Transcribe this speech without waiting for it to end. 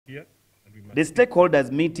The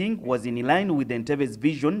stakeholders meeting was in line with Entebbe's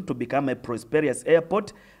vision to become a prosperous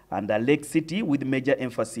airport and a lake city with major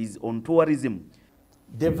emphasis on tourism.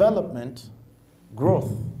 Development,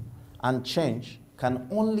 growth, and change can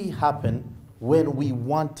only happen when we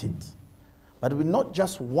want it. But we not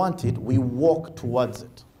just want it, we walk towards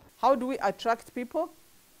it. How do we attract people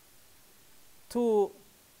to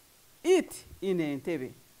eat in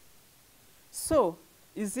Entebbe? So,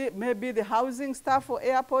 is it maybe the housing staff for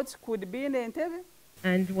airports could be in Entebbe?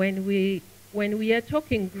 And when we are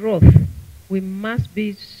talking growth, we must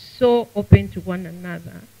be so open to one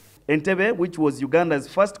another. Entebbe, which was Uganda's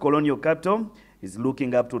first colonial capital, is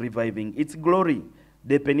looking up to reviving its glory.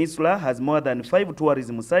 The peninsula has more than 5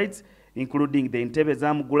 tourism sites, including the Entebbe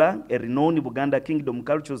Zamugula, a renowned Buganda kingdom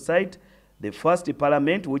cultural site, the first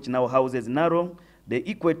parliament, which now houses Naro, the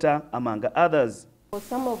Equator, among others. For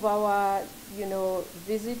some of our,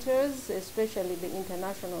 visitors, especially the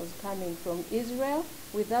internationals coming from Israel,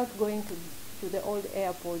 without going to the old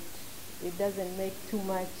airport, it doesn't make too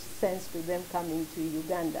much sense to them coming to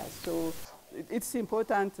Uganda. So it's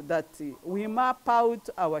important that we map out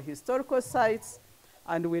our historical sites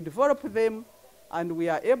and we develop them, and we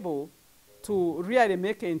are able to really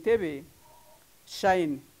make Entebbe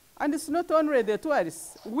shine. And it's not only the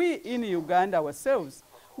tourists. We in Uganda ourselves,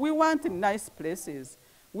 we want nice places.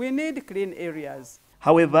 We need clean areas.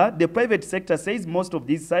 However, the private sector says most of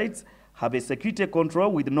these sites have a security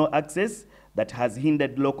control with no access that has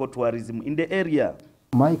hindered local tourism in the area.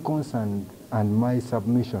 My concern and my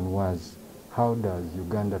submission was, how does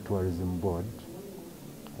Uganda Tourism Board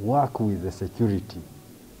work with the security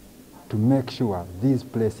to make sure these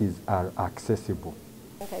places are accessible?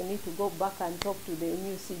 I think I need to go back and talk to the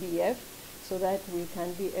new CDF so that we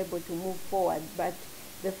can be able to move forward. But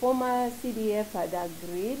the former CDF had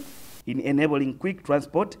agreed. In enabling quick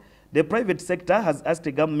transport, the private sector has asked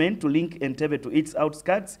the government to link Entebbe to its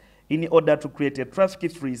outskirts in order to create a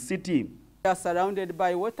traffic-free city. We are surrounded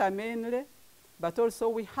by water mainly, but also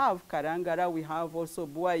we have Karangara, we have also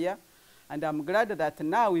Buaya, and I'm glad that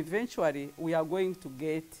now eventually we are going to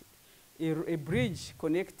get a bridge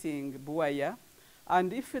connecting Buaya.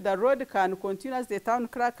 And if the road can continue, as the town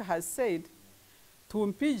clerk has said, to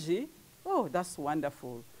Mpiji, oh, that's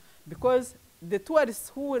wonderful. Because the tourists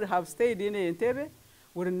who will have stayed in Entebbe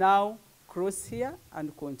will now cross here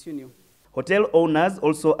and continue. Hotel owners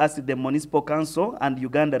also asked the Municipal Council and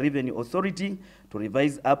Uganda Revenue Authority to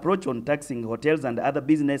revise approach on taxing hotels and other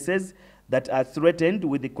businesses that are threatened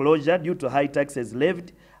with the closure due to high taxes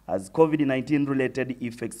levied as COVID-19 related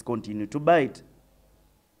effects continue to bite.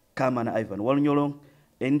 Kamana Ivan Walunyolo,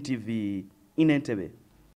 NTV in Entebbe.